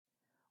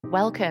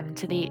Welcome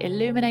to the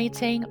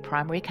Illuminating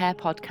Primary Care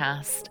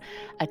podcast,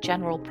 a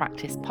general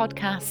practice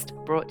podcast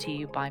brought to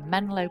you by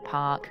Menlo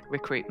Park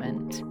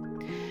Recruitment.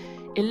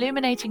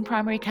 Illuminating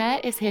Primary Care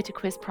is here to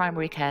quiz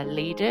primary care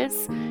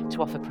leaders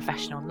to offer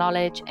professional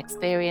knowledge,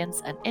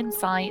 experience and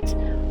insight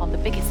on the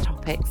biggest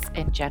topics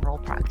in general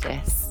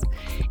practice.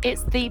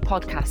 It's the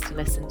podcast to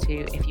listen to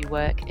if you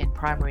work in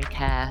primary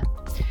care.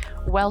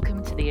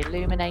 Welcome to the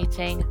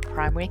Illuminating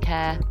Primary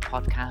Care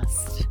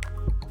podcast.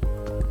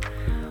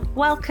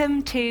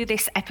 Welcome to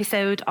this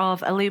episode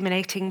of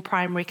Illuminating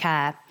Primary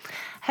Care.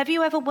 Have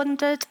you ever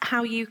wondered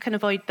how you can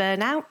avoid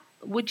burnout?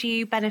 Would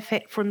you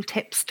benefit from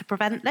tips to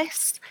prevent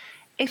this?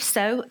 If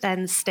so,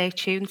 then stay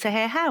tuned to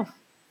hear how.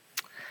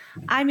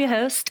 I'm your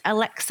host,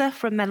 Alexa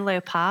from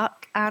Menlo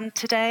Park, and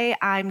today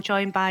I'm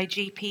joined by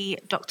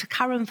GP Dr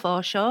Karen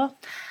Forshaw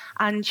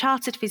and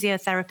Chartered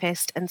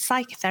Physiotherapist and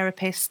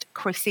Psychotherapist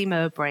Chrissie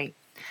Mowbray.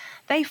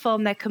 They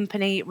form their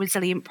company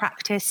Resilient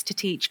Practice to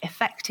teach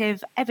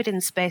effective,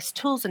 evidence-based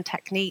tools and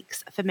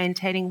techniques for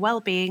maintaining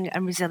wellbeing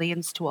and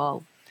resilience to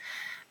all.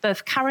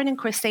 Both Karen and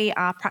Chrissie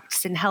are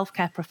practicing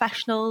healthcare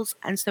professionals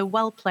and so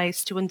well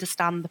placed to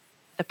understand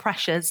the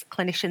pressures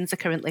clinicians are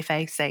currently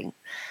facing.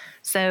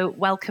 So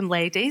welcome,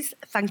 ladies.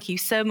 Thank you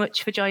so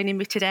much for joining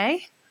me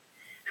today.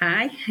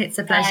 Hi, it's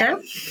a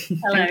pleasure.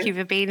 Hello. Thank you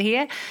for being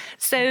here.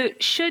 So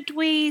should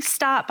we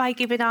start by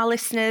giving our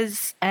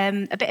listeners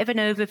a bit of an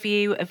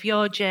overview of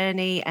your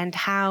journey and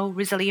how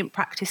Resilient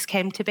Practice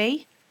came to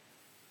be?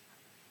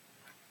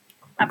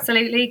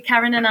 Absolutely.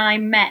 Karen and I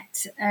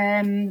met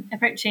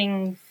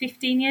approaching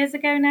 15 years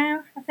ago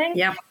now, I think.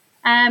 Yep.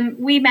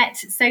 We met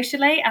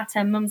socially at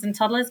a mums and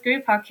toddlers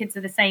group. Our kids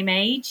are the same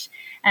age,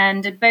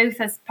 and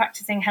both as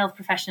practicing health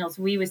professionals,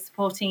 we were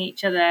supporting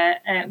each other.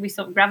 We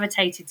sort of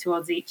gravitated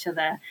towards each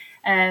other,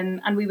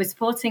 and we were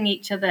supporting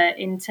each other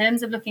in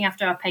terms of looking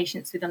after our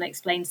patients with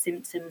unexplained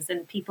symptoms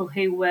and people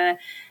who were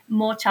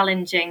more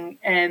challenging,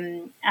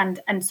 and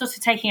sort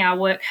of taking our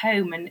work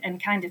home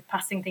and kind of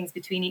passing things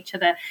between each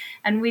other.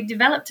 And we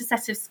developed a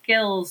set of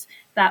skills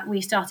that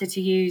we started to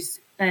use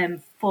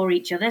for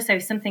each other. So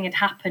if something had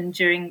happened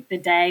during the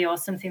day or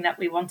something that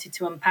we wanted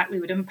to unpack, we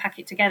would unpack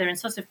it together and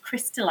sort of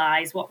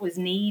crystallize what was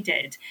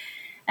needed.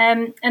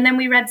 And then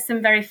we read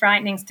some very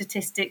frightening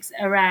statistics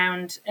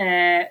around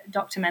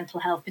doctor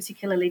mental health,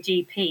 particularly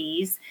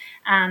GPs.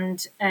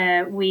 And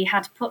we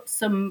had put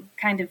some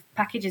kind of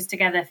packages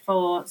together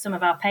for some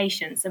of our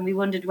patients. And we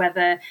wondered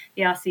whether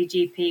the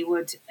RCGP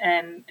would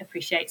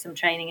appreciate some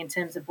training in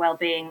terms of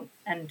wellbeing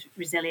and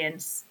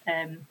resilience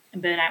and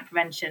burnout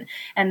prevention.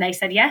 And they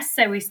said yes.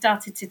 So we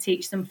started to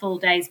teach them full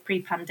days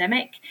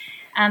pre-pandemic.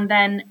 And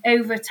then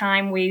over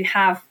time, we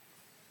have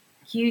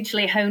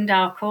hugely honed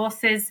our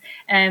courses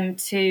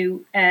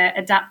to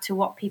adapt to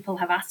what people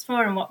have asked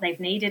for and what they've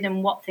needed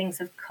and what things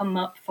have come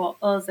up for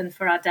us and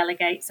for our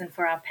delegates and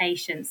for our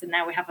patients. And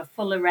now we have a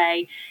full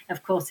array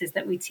of courses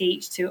that we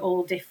teach to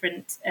all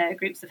different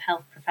groups of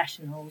health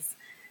professionals.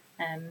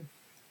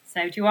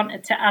 So do you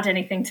want to add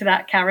anything to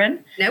that,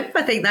 Karen? Nope,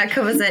 I think that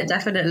covers it,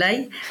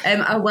 definitely.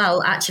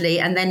 Well, actually,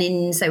 and then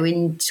in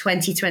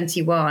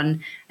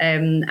 2021,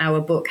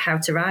 our book, How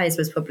to Rise,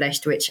 was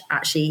published, which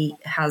actually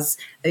has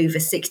over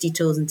 60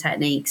 tools and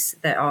techniques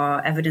that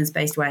are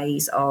evidence-based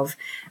ways of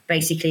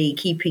basically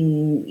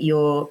keeping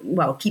you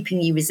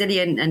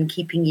resilient and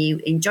keeping you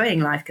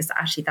enjoying life, because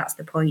actually that's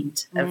the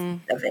point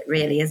of it,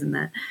 really, isn't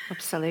it?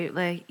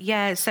 Absolutely.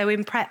 Yeah, so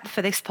in prep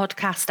for this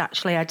podcast,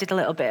 actually, I did a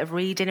little bit of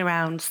reading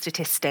around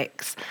statistics.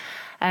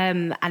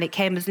 And it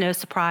came as no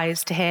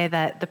surprise to hear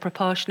that the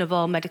proportion of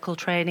all medical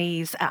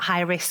trainees at high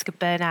risk of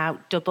burnout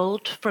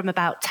doubled from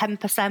about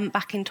 10%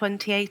 back in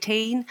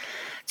 2018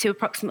 to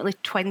approximately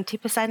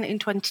 20% in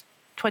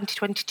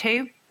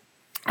 2022.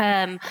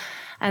 And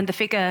the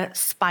figure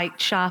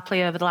spiked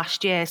sharply over the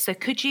last year. So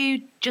could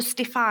you just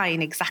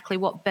define exactly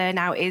what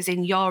burnout is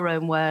in your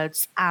own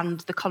words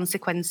and the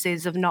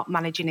consequences of not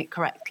managing it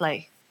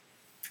correctly?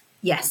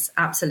 Yes,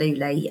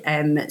 absolutely.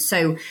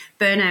 So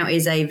burnout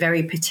is a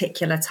very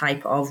particular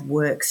type of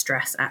work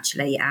stress,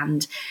 actually,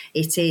 and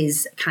it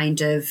is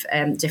kind of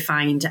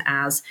defined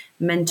as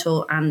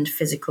mental and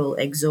physical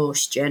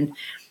exhaustion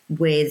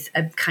with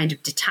a kind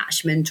of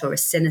detachment or a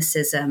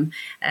cynicism,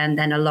 and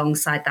then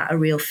alongside that, a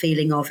real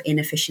feeling of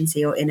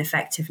inefficiency or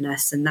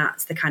ineffectiveness. And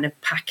that's the kind of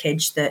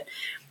package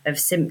of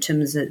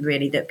symptoms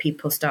that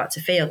people start to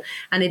feel.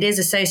 And it is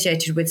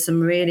associated with some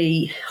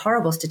really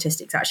horrible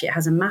statistics, actually. It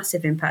has a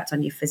massive impact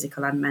on your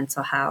physical and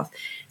mental health.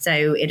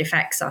 So it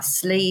affects our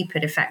sleep,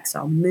 it affects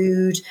our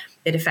mood,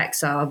 it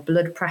affects our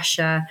blood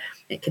pressure,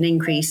 it can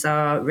increase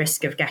our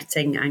risk of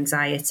getting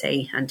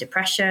anxiety and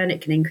depression,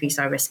 it can increase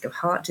our risk of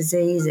heart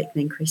disease, it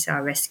can increase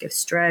our risk of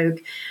stroke.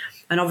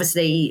 And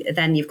obviously,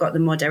 then you've got the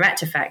more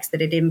direct effects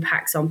that it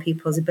impacts on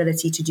people's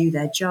ability to do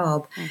their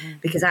job.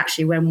 Because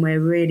actually, when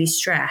we're really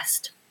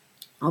stressed,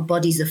 our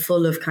bodies are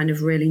full of kind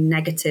of really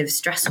negative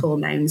stress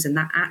hormones, and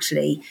that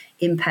actually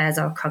impairs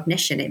our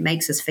cognition. It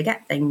makes us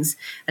forget things,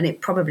 and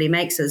it probably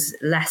makes us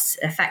less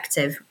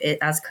effective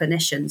as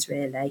clinicians,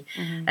 really.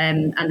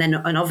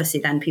 And obviously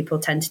then people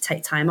tend to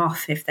take time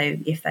off if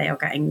they are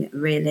getting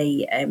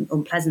really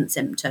unpleasant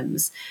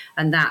symptoms,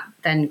 and that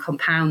then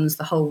compounds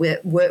the whole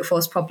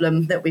workforce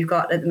problem that we've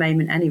got at the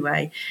moment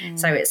anyway.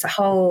 So it's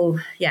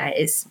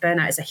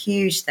burnout is a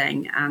huge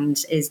thing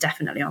and is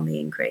definitely on the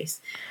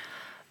increase.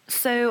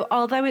 So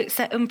although it's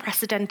at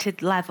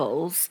unprecedented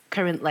levels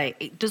currently,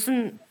 it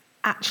doesn't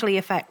actually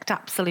affect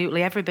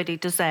absolutely everybody,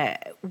 does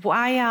it?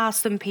 Why are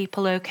some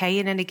people okay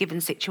in any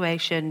given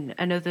situation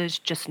and others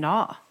just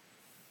not?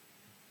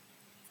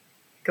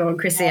 Go on,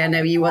 Chrissie, I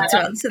know you want to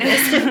answer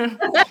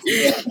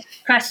this.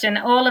 Question.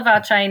 All of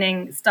our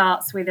training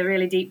starts with a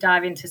really deep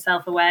dive into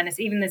self-awareness,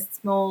 even the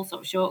small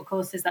sort of short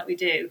courses that we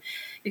do,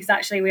 because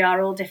actually we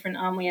are all different,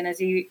 aren't we? And as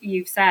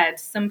you've said,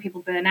 some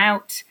people burn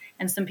out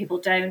and some people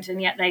don't,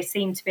 and yet they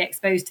seem to be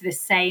exposed to the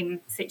same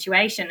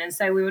situation. And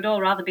so we would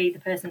all rather be the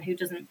person who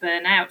doesn't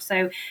burn out.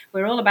 So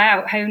we're all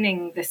about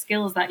honing the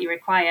skills that you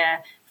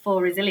require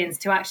for resilience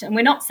to action. And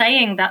we're not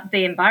saying that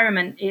the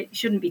environment, it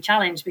shouldn't be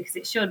challenged, because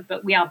it should,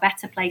 but we are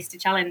better placed to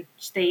challenge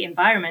the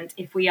environment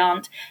if we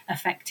aren't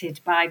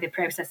affected by the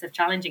process of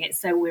challenging it.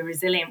 So we're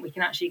resilient. We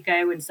can actually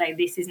go and say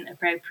this isn't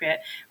appropriate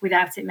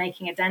without it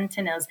making a dent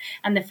in us.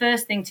 And the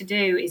first thing to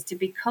do is to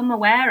become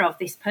aware of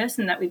this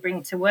person that we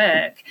bring to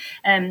work,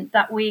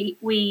 that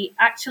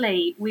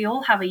we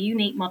all have a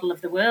unique model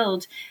of the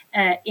world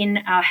in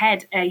our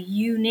head, a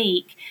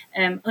unique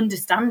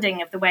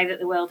understanding of the way that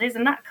the world is.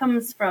 And that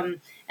comes from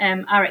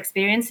our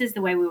experiences,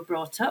 the way we were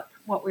brought up,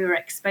 what we were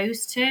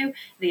exposed to,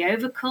 the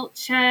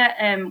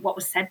overculture, what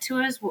was said to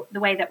us,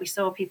 the way that we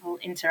saw people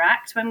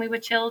interact when we were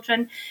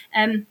children.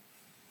 And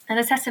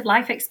a set of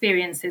life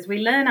experiences. We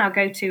learn our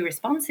go-to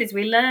responses.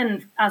 We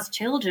learn as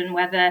children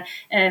whether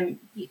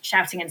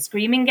shouting and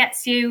screaming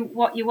gets you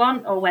what you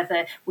want, or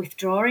whether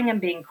withdrawing and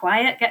being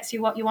quiet gets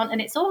you what you want. And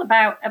it's all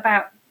about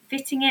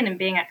fitting in and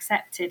being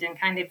accepted and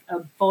kind of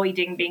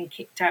avoiding being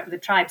kicked out of the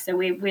tribe. So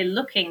we're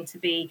looking to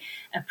be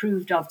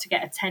approved of, to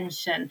get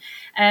attention.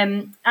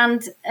 And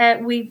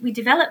we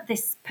develop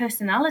this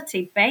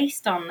personality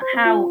based on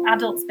how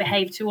adults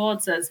behave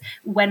towards us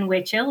when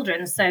we're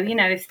children. So,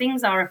 if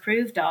things are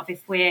approved of,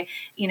 if we're,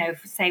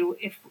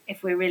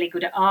 if we're really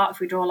good at art, if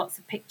we draw lots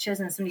of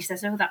pictures and somebody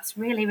says, oh, that's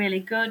really, really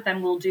good,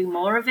 then we'll do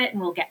more of it and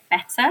we'll get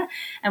better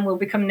and we'll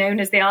become known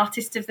as the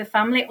artist of the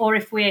family. Or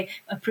if we're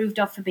approved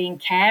of for being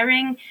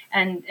caring,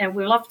 and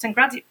we'll often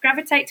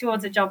gravitate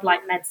towards a job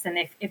like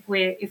medicine if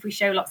we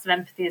show lots of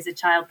empathy as a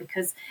child,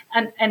 because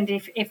and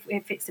if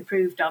it's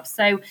approved of.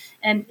 So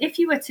if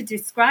you were to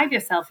describe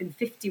yourself in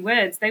 50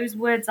 words, those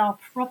words are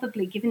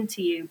probably given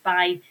to you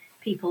by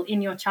people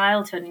in your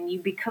childhood, and you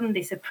become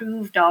this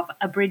approved of,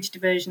 abridged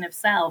version of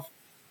self.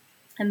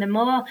 And the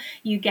more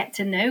you get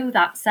to know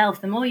that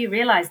self, the more you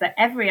realize that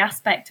every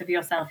aspect of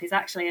yourself is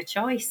actually a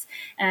choice.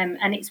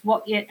 And it's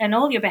and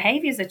all your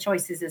behaviors are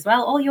choices as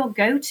well. All your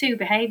go-to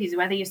behaviors,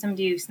 whether you're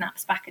somebody who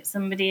snaps back at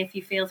somebody if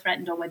you feel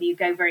threatened, or whether you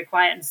go very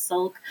quiet and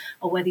sulk,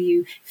 or whether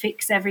you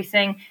fix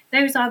everything,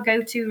 those are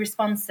go-to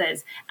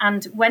responses.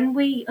 And when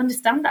we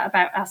understand that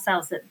about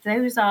ourselves, that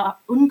those are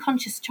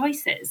unconscious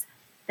choices,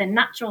 the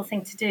natural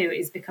thing to do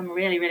is become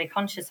really, really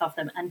conscious of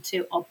them and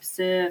to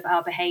observe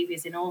our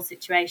behaviours in all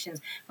situations.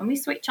 When we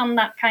switch on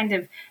that kind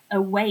of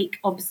awake,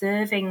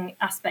 observing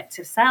aspect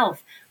of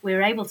self,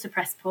 we're able to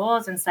press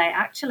pause and say,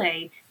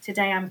 actually,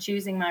 today I'm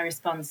choosing my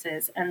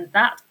responses. And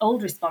that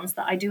old response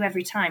that I do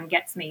every time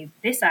gets me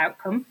this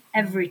outcome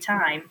every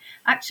time.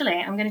 Actually,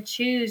 I'm going to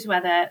choose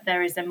whether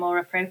there is a more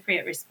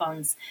appropriate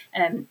response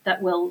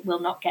that will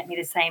not get me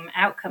the same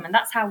outcome. And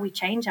that's how we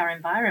change our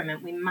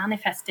environment. We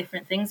manifest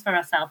different things for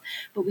ourselves,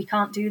 but we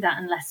can't do that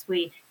unless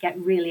we get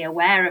really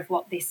aware of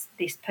what this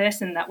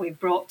person that we've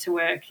brought to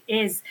work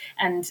is.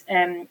 And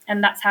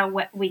that's how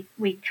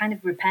we kind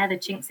of repair the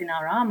chinks in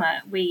our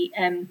armor.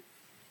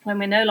 When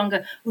we're no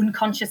longer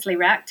unconsciously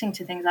reacting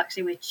to things,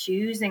 actually we're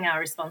choosing our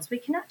response. We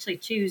can actually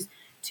choose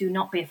to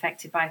not be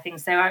affected by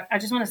things. So I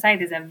just want to say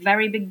there's a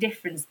very big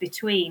difference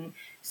between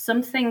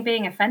something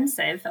being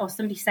offensive, or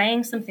somebody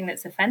saying something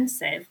that's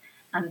offensive,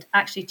 and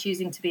actually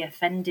choosing to be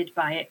offended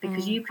by it.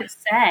 Because you could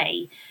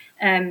say,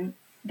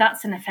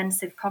 that's an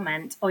offensive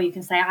comment, or you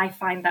can say, I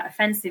find that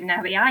offensive.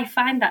 Now, the I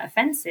find that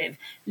offensive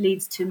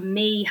leads to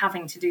me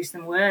having to do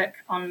some work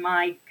on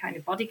my kind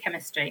of body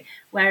chemistry.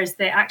 Whereas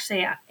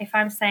if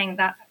I'm saying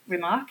that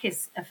remark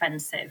is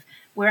offensive,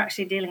 we're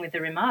actually dealing with the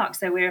remark.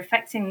 So we're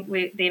affecting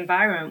the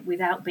environment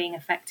without being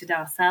affected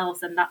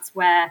ourselves. And that's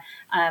where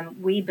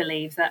we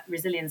believe that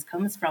resilience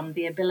comes from,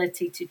 the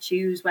ability to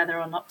choose whether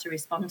or not to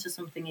respond to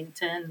something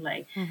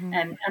internally,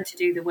 and to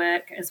do the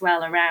work as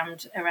well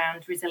around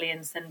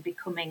resilience and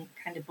becoming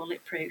kind of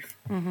bulletproof.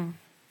 Mm-hmm.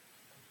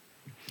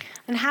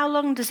 And how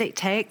long does it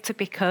take to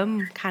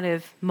become kind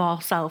of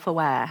more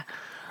self-aware?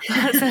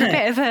 That's a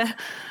bit of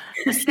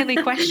a silly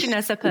question,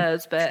 I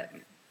suppose, but...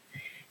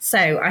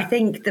 So I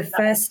think the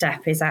first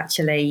step is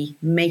actually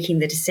making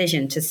the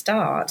decision to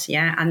start,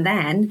 and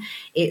then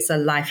it's a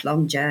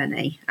lifelong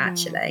journey,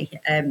 actually.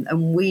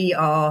 And we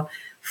are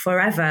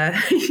forever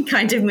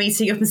kind of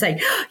meeting up and saying,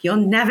 you'll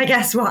never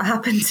guess what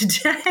happened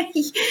today.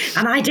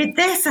 And I did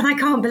this, and I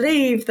can't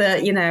believe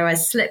that, I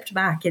slipped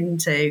back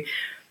into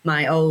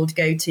my old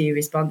go-to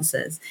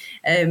responses.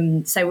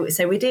 So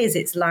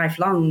it's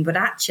lifelong, but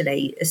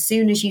actually, as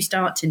soon as you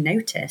start to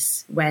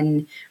notice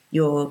when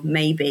you're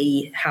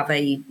maybe have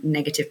a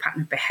negative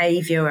pattern of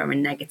behavior or a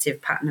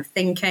negative pattern of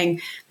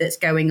thinking that's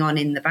going on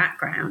in the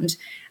background,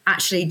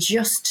 actually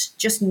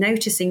just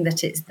noticing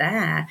that it's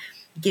there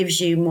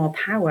gives you more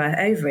power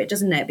over it,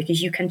 doesn't it?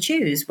 Because you can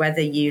choose whether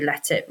you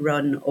let it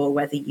run or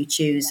whether you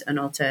choose an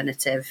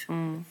alternative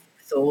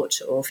thought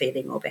or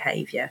feeling or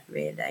behavior,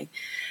 really.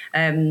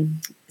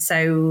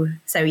 So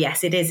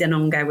yes, it is an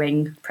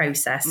ongoing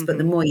process, but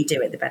the more you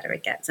do it, the better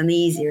it gets and the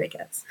easier it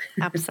gets.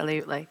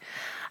 Absolutely.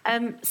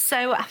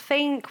 So I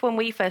think when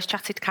we first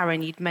chatted,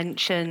 Karen, you'd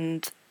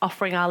mentioned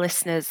offering our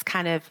listeners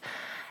kind of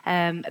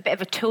a bit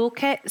of a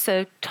toolkit,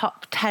 so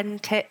top 10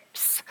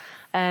 tips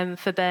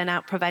for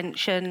burnout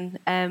prevention.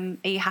 Are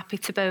you happy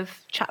to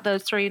both chat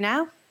those through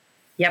now?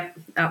 Yep,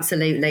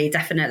 absolutely,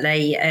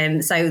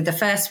 definitely. So the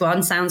first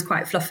one sounds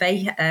quite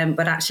fluffy,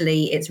 but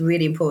actually it's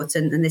really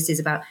important, and this is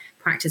about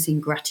practicing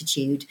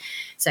gratitude.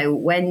 So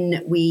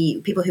when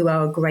people who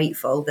are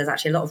grateful, there's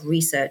actually a lot of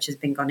research has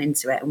been gone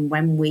into it, and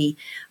when we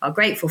are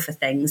grateful for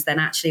things, then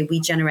actually we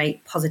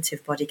generate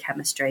positive body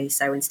chemistry.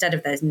 So instead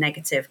of those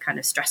negative kind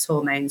of stress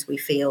hormones, we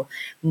feel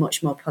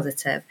much more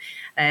positive.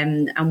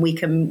 And we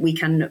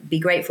can be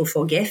grateful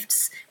for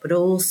gifts, but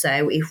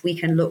also if we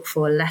can look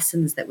for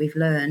lessons that we've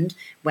learned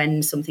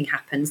when something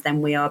happens,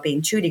 then we are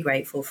being truly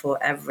grateful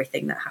for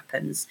everything that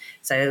happens.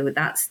 So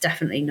that's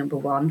definitely number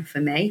one for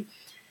me.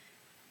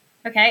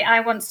 Okay, I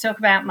want to talk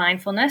about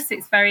mindfulness.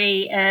 It's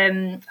very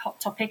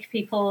hot topic.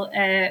 People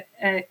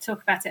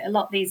talk about it a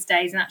lot these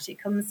days, and actually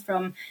it comes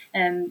from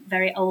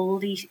very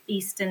old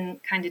Eastern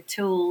kind of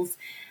tools.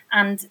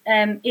 And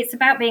it's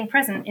about being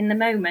present in the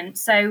moment.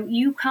 So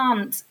you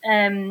can't...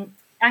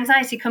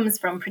 anxiety comes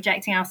from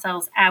projecting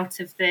ourselves out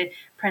of the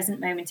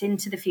present moment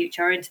into the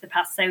future or into the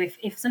past. So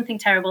if something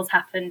terrible's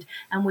happened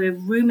and we're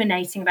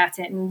ruminating about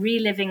it and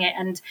reliving it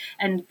and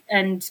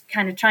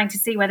kind of trying to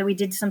see whether we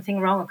did something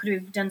wrong or could we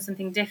have done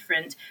something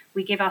different,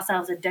 we give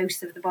ourselves a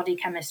dose of the body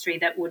chemistry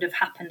that would have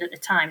happened at the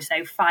time.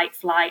 So fight,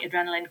 flight,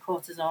 adrenaline,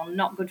 cortisol,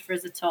 not good for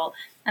us at all.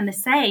 And the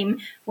same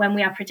when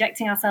we are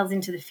projecting ourselves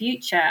into the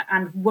future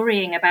and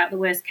worrying about the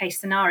worst case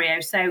scenario.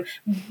 So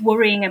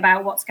worrying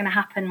about what's going to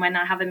happen when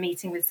I have a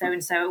meeting with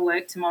so-and-so at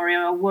work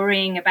tomorrow, or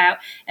worrying about,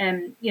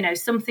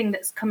 something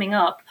that's coming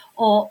up,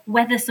 or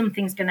whether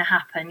something's going to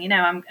happen.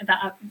 I'm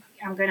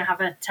going to have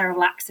a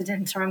terrible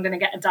accident, or I'm going to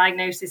get a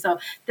diagnosis, or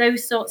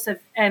those sorts of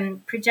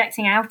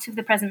projecting out of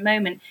the present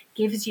moment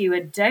gives you a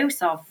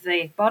dose of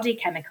the body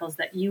chemicals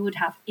that you would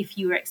have if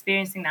you were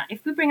experiencing that.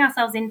 If we bring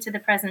ourselves into the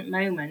present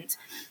moment,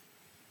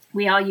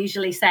 we are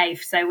usually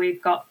safe. So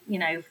we've got,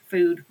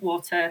 food,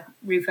 water,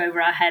 roof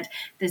over our head.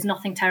 There's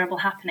nothing terrible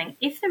happening.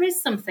 If there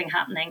is something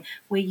happening,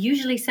 we're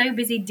usually so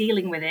busy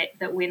dealing with it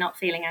that we're not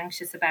feeling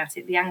anxious about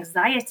it. The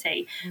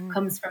anxiety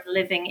comes from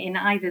living in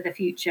either the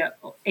future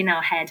in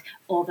our head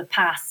or the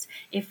past.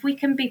 If we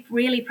can be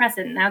really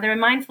present. Now, there are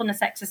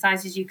mindfulness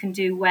exercises you can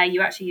do where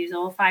you actually use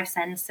all five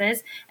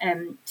senses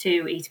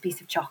to eat a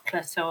piece of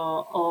chocolate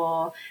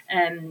or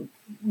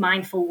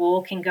mindful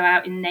walking, go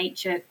out in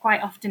nature.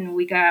 Quite often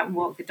we go out and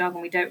walk the dog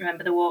and we don't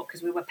remember the walk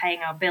because we were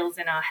paying our bills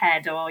in our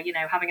head, or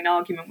having an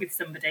argument with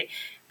somebody.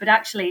 But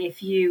actually,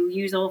 if you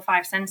use all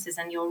five senses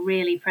and you're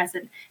really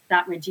present,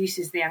 that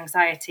reduces the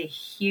anxiety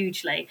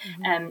hugely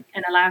and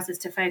allows us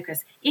to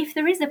focus. If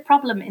there is a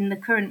problem in the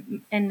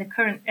current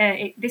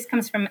this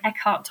comes from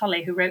Eckhart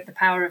Tolle, who wrote The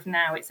Power of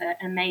Now. It's an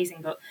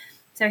amazing book.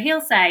 So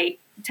he'll say,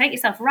 take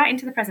yourself right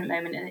into the present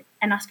moment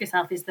and ask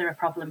yourself, is there a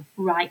problem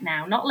right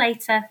now? Not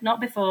later, not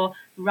before,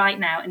 right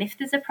now. And if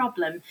there's a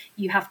problem,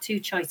 you have two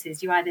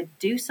choices. You either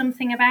do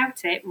something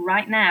about it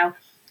right now,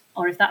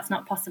 or if that's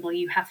not possible,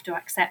 you have to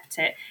accept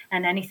it.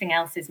 And anything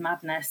else is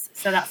madness.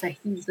 So that's a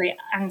hugely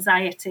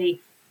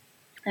anxiety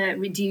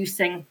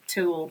reducing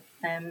tool,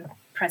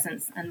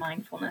 presence and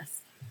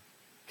mindfulness.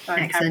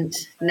 Sorry, excellent.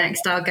 Karen.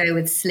 Next, I'll go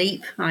with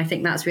sleep. I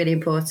think that's really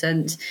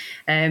important.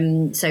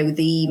 So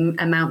the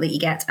amount that you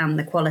get and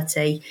the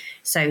quality.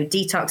 So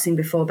detoxing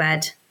before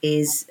bed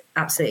is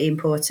absolutely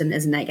important,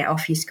 isn't it? Get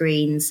off your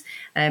screens.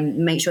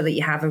 Make sure that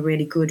you have a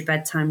really good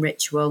bedtime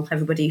ritual.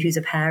 Everybody who's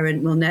a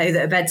parent will know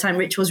that a bedtime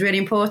ritual is really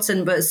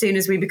important, but as soon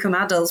as we become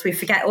adults, we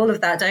forget all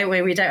of that, don't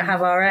we? We don't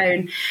have our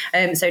own.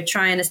 So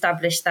try and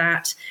establish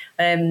that.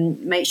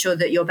 Make sure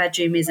that your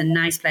bedroom is a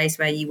nice place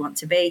where you want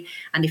to be.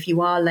 And if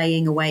you are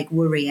laying awake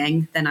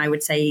worrying, then I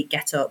would say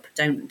get up.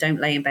 Don't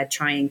lay in bed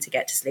trying to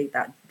get to sleep.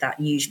 That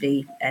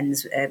usually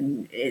ends or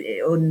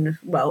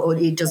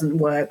it doesn't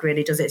work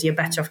really, does it? So you're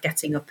better off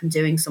getting up up and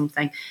doing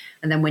something.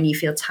 And then when you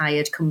feel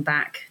tired, come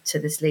back to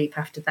the sleep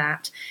after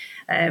that.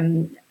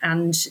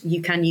 And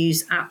you can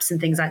use apps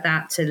and things like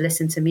that to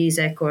listen to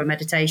music or a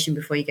meditation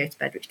before you go to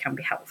bed, which can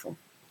be helpful.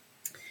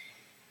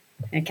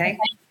 Okay.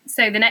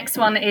 So the next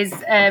one is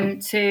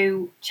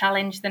to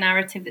challenge the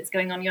narrative that's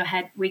going on in your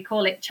head. We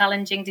call it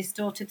challenging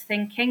distorted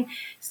thinking.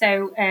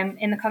 So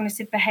in the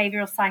cognitive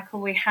behavioural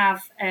cycle, we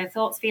have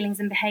thoughts, feelings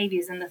and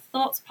behaviours. And the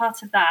thoughts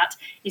part of that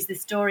is the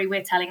story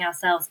we're telling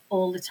ourselves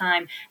all the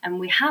time. And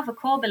we have a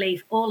core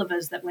belief, all of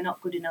us, that we're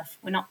not good enough.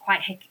 We're not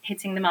quite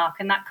hitting the mark.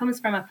 And that comes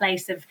from a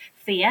place of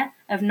fear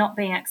of not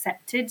being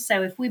accepted.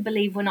 So if we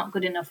believe we're not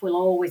good enough, we'll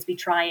always be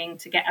trying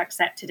to get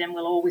accepted, and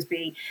we'll always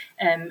be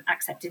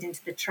accepted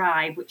into the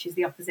tribe, which is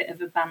the opposite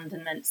of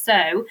abandonment.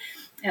 So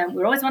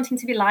we're always wanting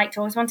to be liked,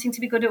 always wanting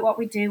to be good at what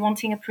we do,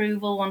 wanting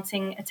approval,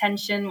 wanting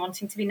attention,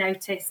 wanting to be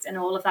noticed, and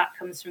all of that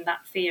comes from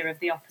that fear of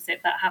the opposite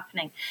that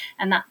happening,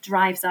 and that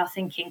drives our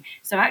thinking.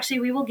 So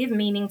actually we will give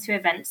meaning to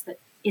events that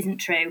isn't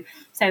true.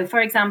 So for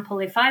example,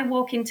 if I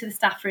walk into the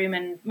staff room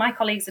and my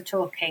colleagues are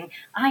talking,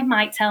 I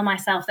might tell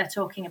myself they're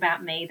talking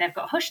about me. They've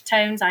got hushed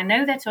tones. I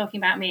know they're talking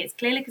about me. It's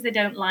clearly because they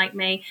don't like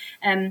me.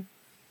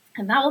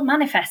 And that will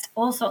manifest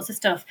all sorts of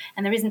stuff.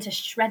 And there isn't a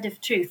shred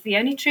of truth. The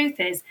only truth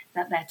is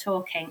that they're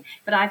talking.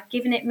 But I've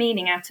given it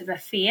meaning out of a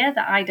fear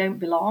that I don't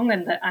belong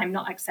and that I'm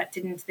not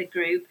accepted into the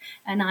group.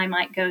 And I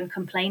might go and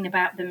complain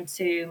about them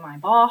to my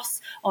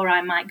boss, or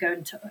I might go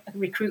and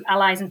recruit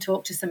allies and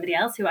talk to somebody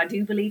else who I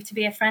do believe to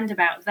be a friend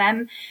about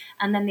them.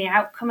 And then the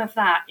outcome of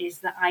that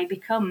is that I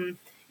become...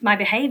 my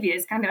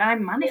behaviours I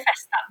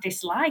manifest that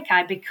dislike.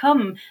 I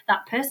become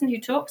that person who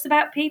talks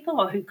about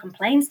people or who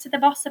complains to the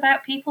boss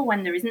about people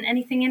when there isn't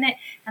anything in it.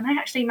 And I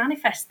actually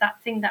manifest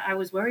that thing that I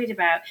was worried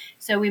about.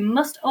 So we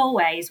must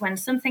always, when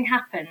something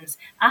happens,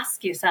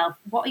 ask yourself,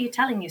 what are you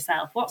telling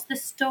yourself? What's the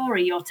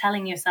story you're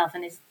telling yourself?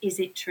 And is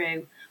it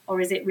true?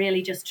 Or is it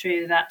really just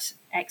true that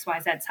X, Y,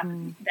 Z's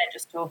happening? They're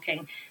just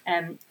talking.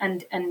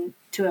 And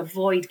to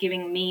avoid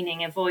giving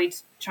meaning, avoid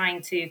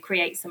trying to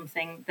create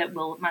something that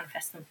will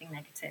manifest something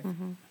negative.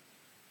 Mm-hmm.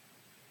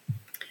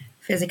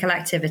 Physical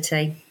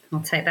activity. I'll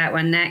take that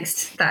one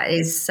next. That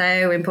is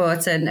so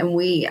important. And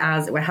we're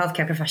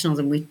healthcare professionals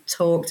and we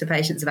talk to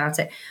patients about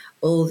it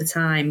all the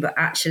time, but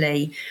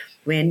actually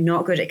we're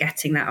not good at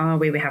getting that, are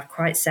we? We have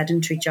quite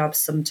sedentary jobs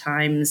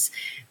sometimes.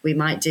 We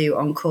might do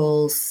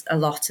on-calls a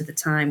lot of the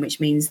time, which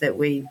means that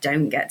we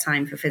don't get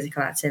time for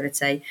physical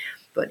activity.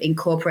 But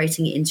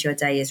incorporating it into your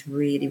day is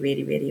really,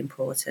 really, really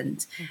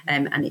important.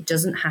 Mm-hmm. And it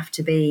doesn't have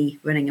to be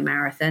running a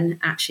marathon.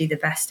 Actually, the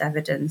best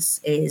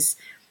evidence is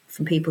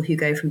from people who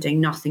go from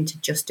doing nothing to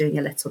just doing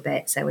a little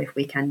bit. So if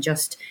we can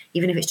just,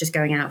 even if it's just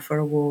going out for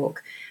a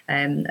walk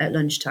at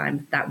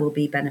lunchtime, that will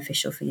be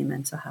beneficial for your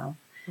mental health.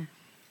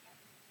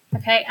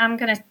 Okay, I'm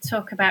going to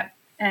talk about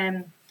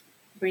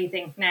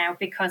breathing now,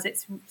 because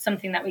it's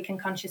something that we can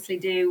consciously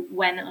do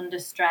when under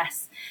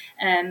stress.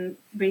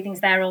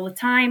 Breathing's there all the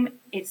time.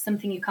 It's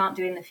something you can't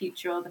do in the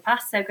future or the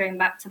past. So going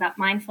back to that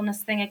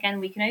mindfulness thing again,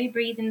 we can only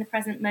breathe in the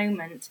present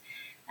moment.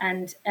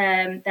 And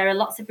there are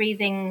lots of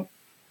breathing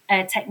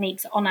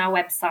techniques on our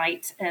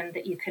website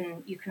that you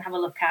can have a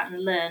look at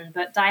and learn.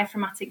 But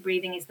diaphragmatic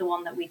breathing is the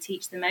one that we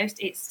teach the most.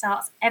 It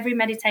starts every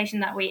meditation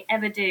that we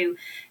ever do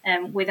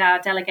with our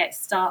delegates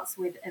starts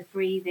with a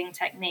breathing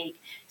technique.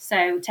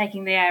 So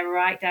taking the air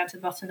right down to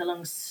the bottom of the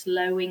lungs,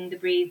 slowing the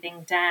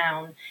breathing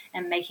down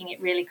and making it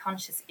really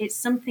conscious. It's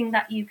something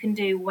that you can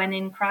do when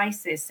in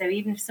crisis. So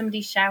even if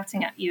somebody's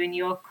shouting at you and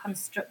you're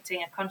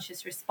constructing a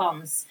conscious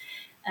response,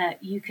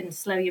 you can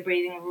slow your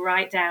breathing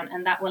right down,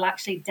 and that will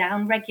actually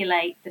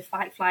down-regulate the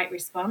fight-flight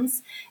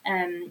response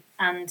and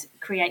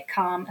create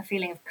calm, a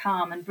feeling of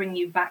calm, and bring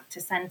you back to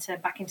centre,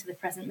 back into the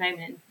present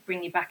moment, and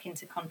bring you back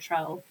into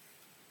control.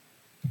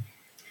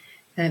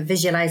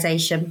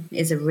 Visualization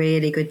is a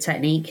really good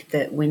technique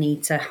that we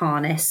need to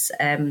harness.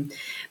 And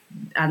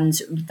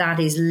that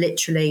is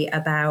literally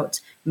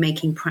about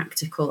making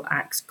practical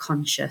acts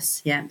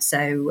conscious. Yeah.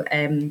 So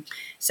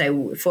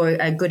for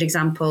a good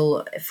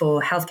example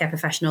for healthcare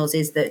professionals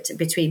is that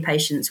between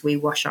patients, we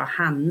wash our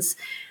hands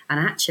and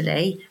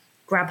actually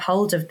grab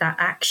hold of that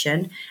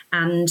action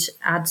and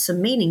add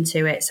some meaning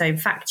to it. So in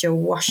fact, you're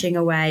washing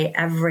away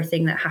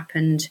everything that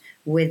happened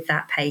with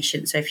that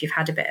patient. So if you've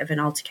had a bit of an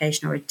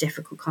altercation or a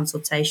difficult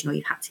consultation, or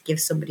you've had to give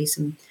somebody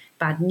some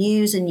bad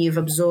news and you've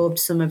absorbed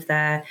some of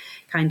their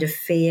kind of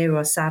fear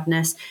or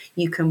sadness,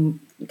 you can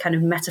kind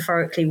of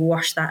metaphorically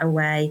wash that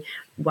away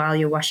while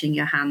you're washing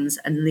your hands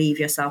and leave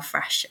yourself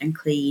fresh and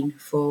clean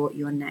for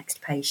your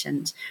next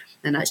patient.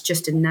 And that's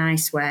just a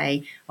nice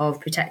way of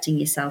protecting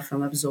yourself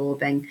from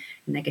absorbing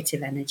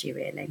negative energy,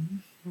 really.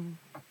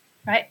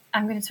 Right,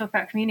 I'm going to talk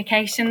about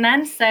communication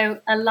then. So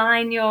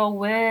align your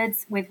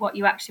words with what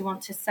you actually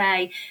want to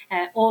say.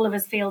 All of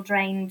us feel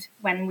drained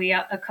when we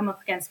come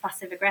up against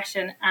passive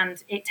aggression,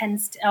 and it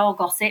tends to, or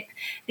gossip,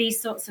 these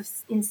sorts of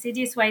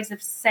insidious ways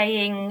of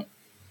saying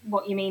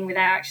what you mean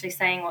without actually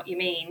saying what you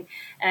mean,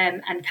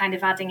 and kind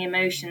of adding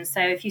emotion. So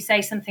if you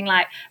say something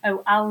like,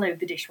 "Oh, I'll load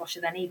the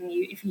dishwasher," then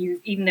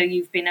even though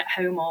you've been at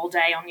home all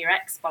day on your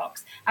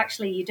Xbox,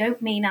 actually you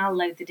don't mean "I'll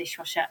load the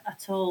dishwasher"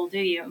 at all, do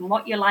you? And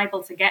what you're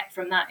liable to get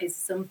from that is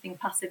something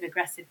passive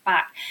aggressive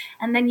back,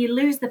 and then you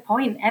lose the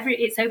point.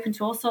 It's open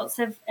to all sorts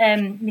of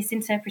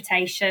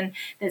misinterpretation.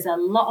 There's a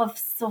lot of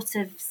sort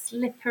of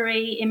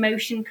slippery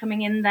emotion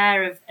coming in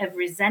there of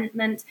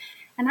resentment.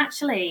 And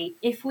actually,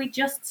 if we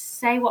just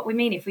say what we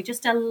mean, if we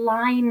just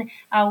align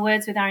our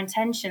words with our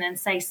intention and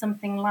say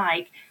something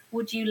like,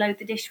 "Would you load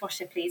the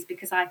dishwasher, please,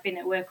 because I've been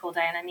at work all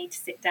day and I need to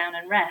sit down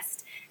and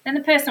rest," then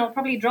the person will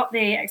probably drop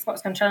the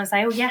Xbox controller and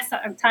say, "Oh, yes,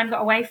 time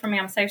got away from me.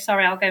 I'm so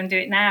sorry. I'll go and do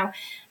it now."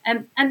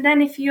 And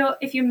then if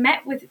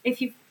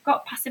you've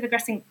got passive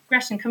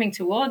aggression coming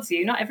towards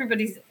you, not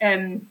everybody's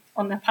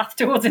on the path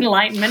towards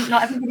enlightenment.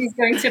 Not everybody's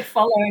going to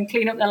follow and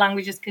clean up their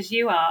language just because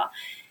you are.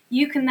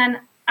 You can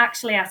then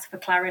actually ask for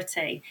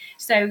clarity.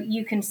 So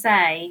you can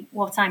say,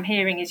 "What I'm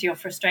hearing is you're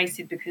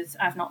frustrated because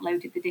I've not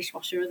loaded the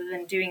dishwasher. Other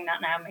than doing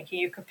that now, making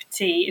you a cup of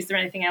tea, is there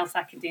anything else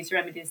I can do to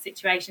remedy the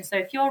situation?" So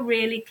if you're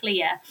really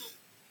clear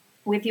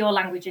with your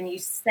language and you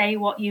say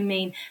what you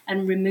mean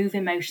and remove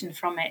emotion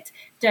from it,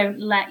 don't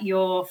let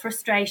your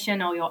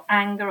frustration or your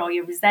anger or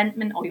your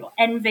resentment or your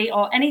envy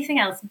or anything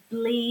else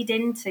bleed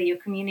into your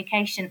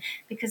communication,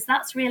 because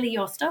that's really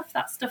your stuff.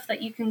 That's stuff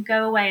that you can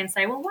go away and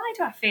say, "Well, why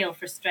do I feel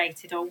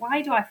frustrated, or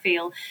why do I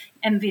feel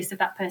envious of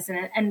that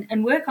person?"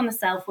 and work on the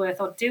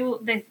self-worth, or do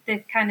the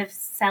kind of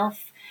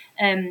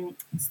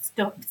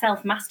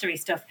self-mastery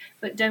stuff,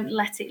 but don't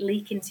let it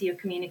leak into your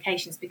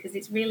communications, because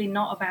it's really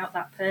not about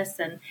that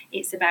person.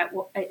 It's about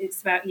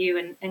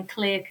you, and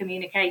clear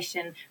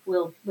communication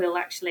will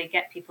actually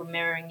get people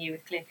mirroring you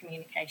with clear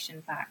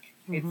communication back,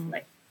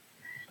 hopefully.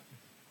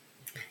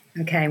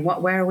 Okay,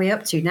 where are we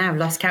up to now? I've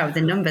lost count of the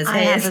numbers here.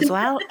 I have as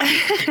well.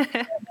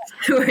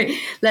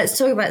 Let's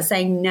talk about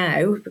saying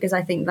no, because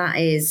I think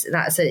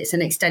it's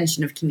an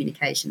extension of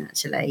communication,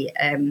 actually.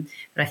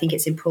 But I think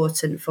it's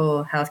important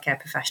for healthcare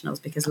professionals,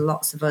 because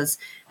lots of us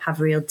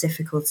have real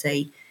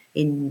difficulty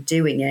in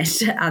doing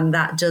it, and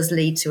that does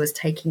lead to us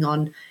taking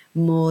on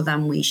more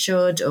than we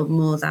should, or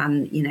more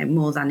than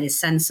is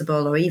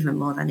sensible, or even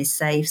more than is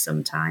safe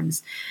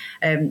sometimes.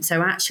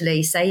 So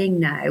actually saying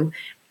no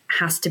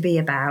has to be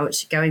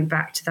about going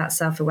back to that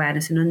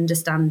self-awareness and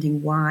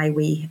understanding why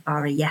we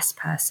are a yes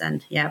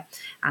person. Yeah.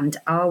 And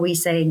are we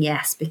saying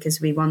yes because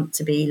we want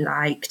to be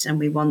liked and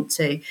we want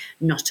to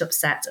not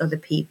upset other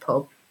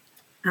people?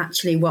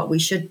 Actually, what we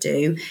should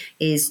do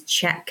is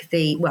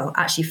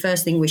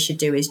first thing we should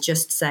do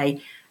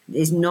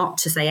is not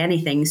to say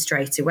anything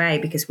straight away,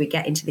 because we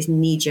get into this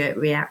knee-jerk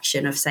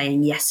reaction of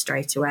saying yes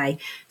straight away.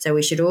 So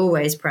we should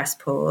always press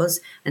pause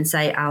and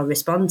say, "I'll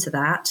respond to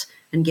that,"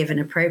 and give an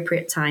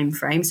appropriate time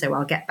frame. So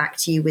I'll get back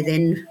to you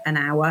within an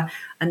hour,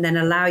 and then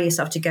allow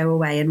yourself to go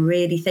away and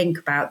really think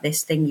about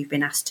this thing you've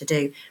been asked to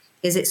do.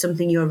 Is it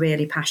something you're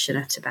really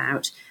passionate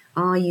about?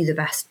 Are you the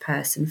best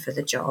person for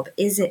the job?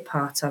 Is it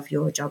part of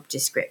your job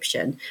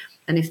description?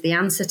 And if the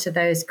answer to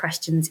those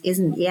questions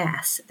isn't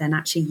yes, then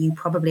actually you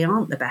probably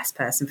aren't the best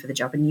person for the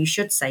job, and you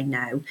should say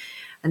no.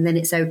 And then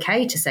it's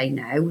okay to say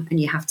no,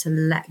 and you have to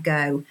let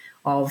go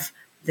of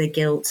the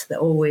guilt that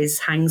always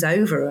hangs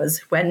over us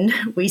when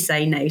we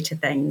say no to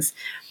things.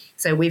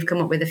 So we've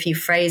come up with a few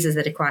phrases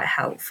that are quite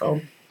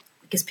helpful,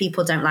 because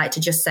people don't like to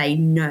just say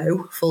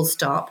no, full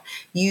stop.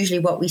 Usually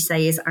what we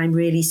say is, "I'm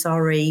really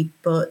sorry,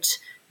 but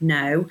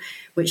no,"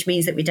 which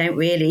means that we don't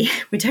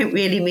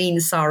really mean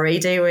sorry,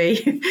 do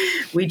we?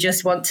 We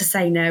just want to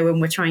say no, and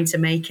we're trying to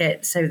make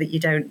it so that you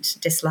don't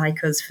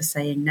dislike us for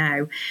saying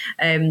no.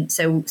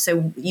 So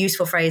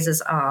useful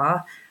phrases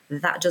are,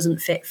 "That doesn't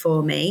fit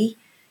for me,"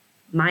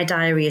 "My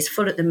diary is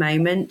full at the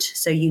moment,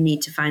 so you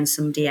need to find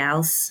somebody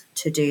else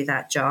to do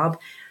that job,"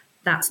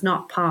 "That's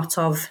not part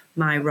of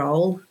my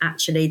role.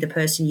 Actually, the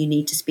person you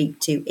need to speak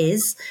to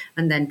is,"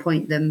 and then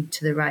point them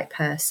to the right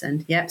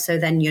person. Yep. So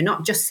then you're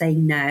not just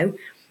saying no,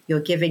 you're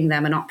giving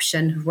them an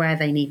option of where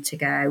they need to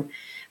go.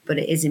 But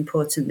it is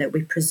important that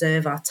we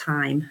preserve our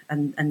time,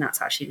 and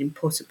that's actually an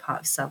important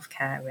part of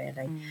self-care,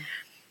 really.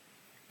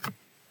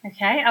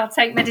 Okay, I'll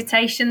take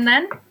meditation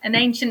then. An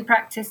ancient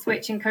practice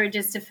which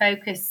encourages to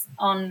focus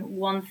on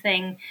one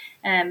thing.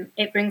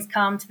 It brings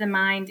calm to the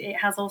mind. It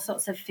has all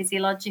sorts of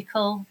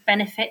physiological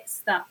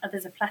benefits. That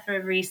there's a plethora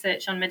of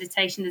research on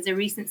meditation. There's a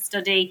recent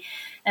study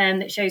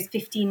that shows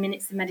 15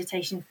 minutes of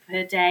meditation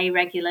per day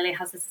regularly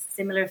has a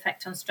similar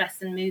effect on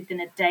stress and mood than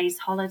a day's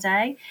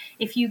holiday.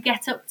 If you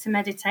get up to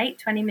meditate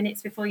 20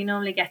 minutes before you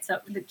normally get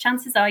up, the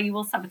chances are you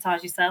will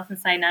sabotage yourself and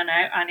say, no,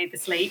 I need the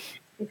sleep.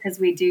 Because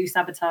we do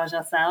sabotage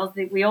ourselves.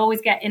 We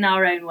always get in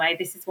our own way.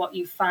 This is what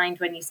you find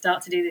when you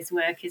start to do this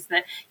work, is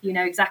that you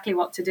know exactly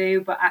what to do,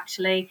 but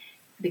actually,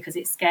 because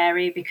it's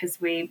scary, because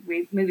we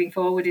moving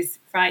forward is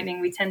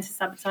frightening, we tend to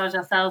sabotage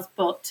ourselves.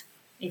 But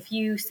If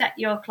you set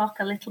your clock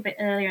a little bit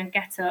earlier and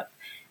get up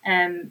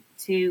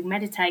to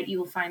meditate, you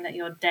will find that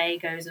your day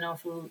goes an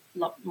awful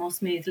lot more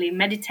smoothly.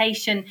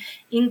 Meditation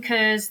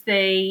incurs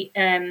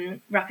the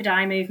rapid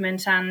eye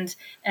movement and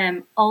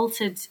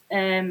altered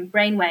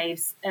brain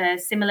waves,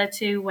 similar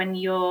to when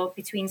you're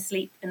between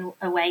sleep and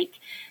awake,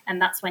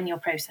 and that's when you're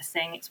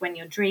processing. It's when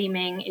you're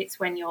dreaming. It's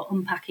when you're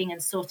unpacking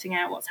and sorting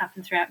out what's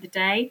happened throughout the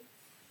day.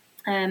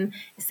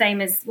 Same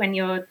as when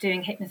you're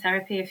doing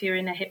hypnotherapy. If you're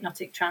in a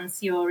hypnotic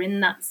trance, you're in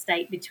that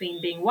state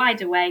between being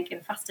wide awake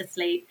and fast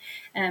asleep,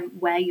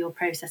 where you're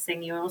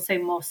processing. You're also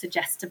more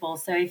suggestible.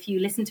 So if you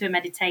listen to a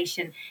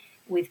meditation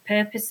with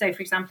purpose, so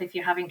for example, if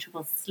you're having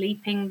trouble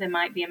sleeping, there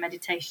might be a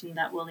meditation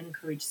that will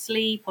encourage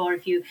sleep. Or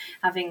if you're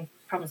having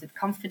problems with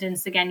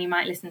confidence, again, you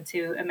might listen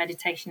to a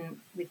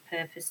meditation with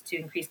purpose to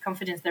increase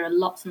confidence. There are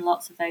lots and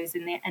lots of those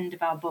in the end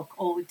of our book,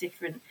 all with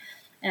different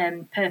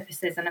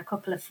purposes, and a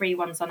couple of free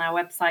ones on our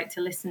website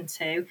to listen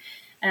to.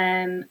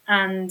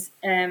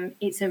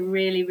 It's a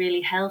really,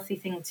 really healthy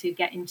thing to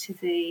get into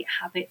the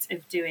habit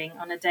of doing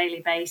on a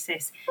daily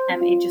basis.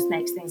 It just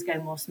makes things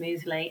go more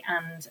smoothly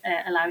and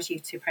allows you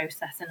to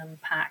process and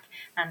unpack.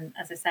 And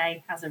as I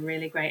say, has a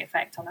really great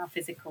effect on our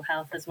physical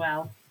health as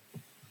well.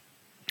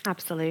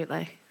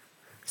 Absolutely.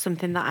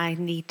 Something that I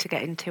need to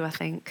get into, I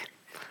think.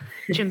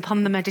 Jump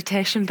on the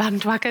meditation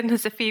bandwagon,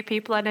 as a few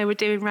people I know are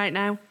doing right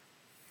now.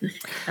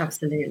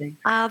 Absolutely.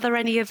 Are there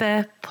any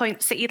other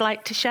points that you'd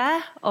like to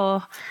share,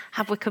 or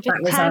have we covered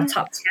 10? That was our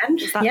top 10.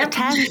 Is that the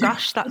 10?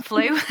 Gosh, that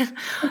flew.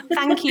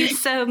 Thank you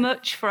so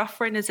much for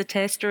offering us a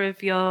taster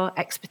of your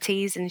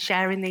expertise and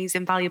sharing these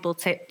invaluable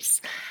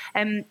tips.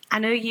 I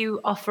know you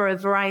offer a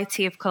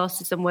variety of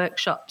courses and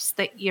workshops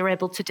that you're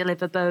able to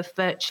deliver both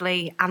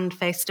virtually and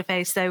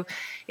face-to-face. So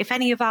if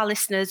any of our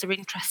listeners are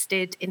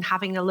interested in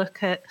having a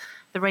look at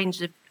the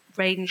range,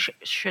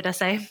 should I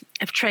say,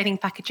 of training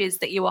packages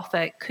that you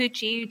offer,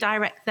 could you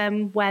direct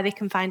them where they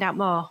can find out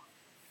more?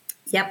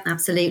 Yep,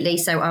 absolutely.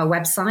 So our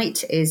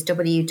website is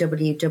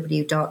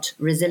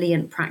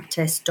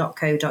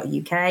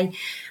www.resilientpractice.co.uk,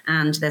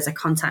 and there's a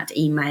contact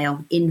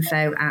email,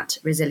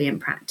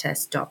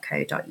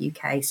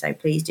 info@resilientpractice.co.uk. So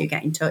please do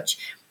get in touch,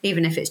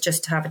 even if it's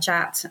just to have a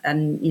chat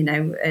and,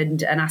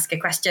 and ask a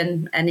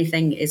question.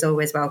 Anything is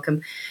always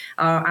welcome.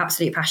 Our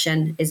absolute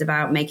passion is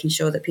about making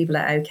sure that people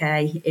are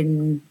okay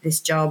in this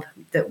job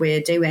that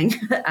we're doing.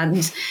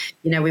 And,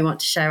 we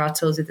want to share our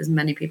tools with as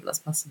many people as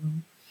possible.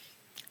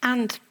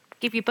 And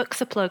give your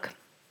books a plug.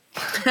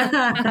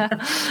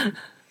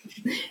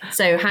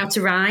 So How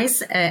to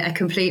Rise, a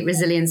complete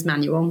resilience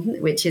manual,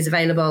 which is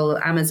available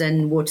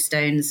Amazon,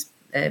 Waterstones,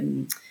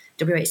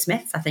 WH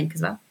Smith, I think,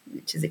 as well,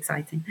 which is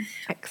exciting.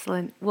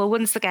 Excellent. Well,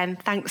 once again,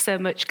 thanks so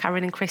much,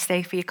 Karen and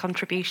Chrissie, for your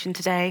contribution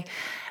today.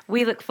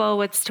 We look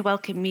forward to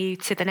welcoming you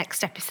to the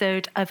next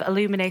episode of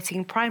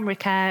Illuminating Primary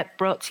Care,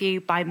 brought to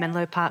you by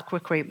Menlo Park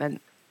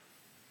Recruitment.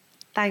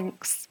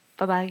 Thanks.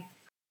 Bye-bye.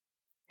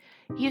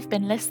 You've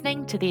been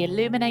listening to the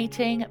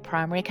Illuminating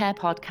Primary Care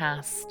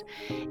podcast.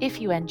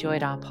 If you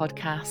enjoyed our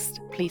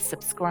podcast, please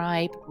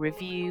subscribe,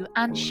 review,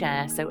 and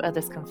share so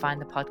others can find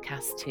the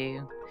podcast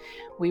too.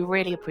 We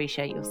really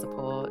appreciate your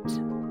support.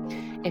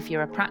 If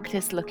you're a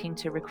practice looking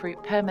to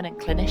recruit permanent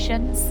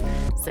clinicians,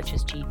 such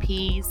as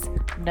GPs,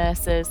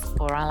 nurses,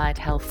 or allied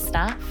health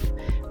staff,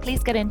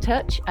 please get in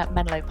touch at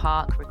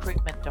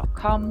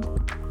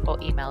menloparkrecruitment.com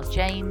or email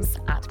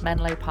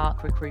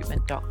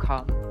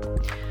james@menloparkrecruitment.com.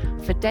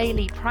 For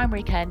daily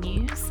primary care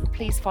news,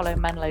 please follow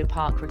Menlo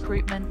Park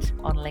Recruitment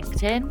on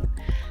LinkedIn.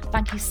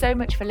 Thank you so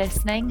much for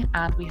listening,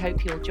 and we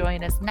hope you'll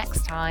join us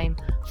next time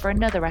for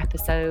another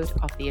episode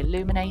of the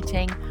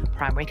Illuminating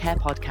Primary Care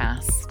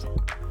podcast.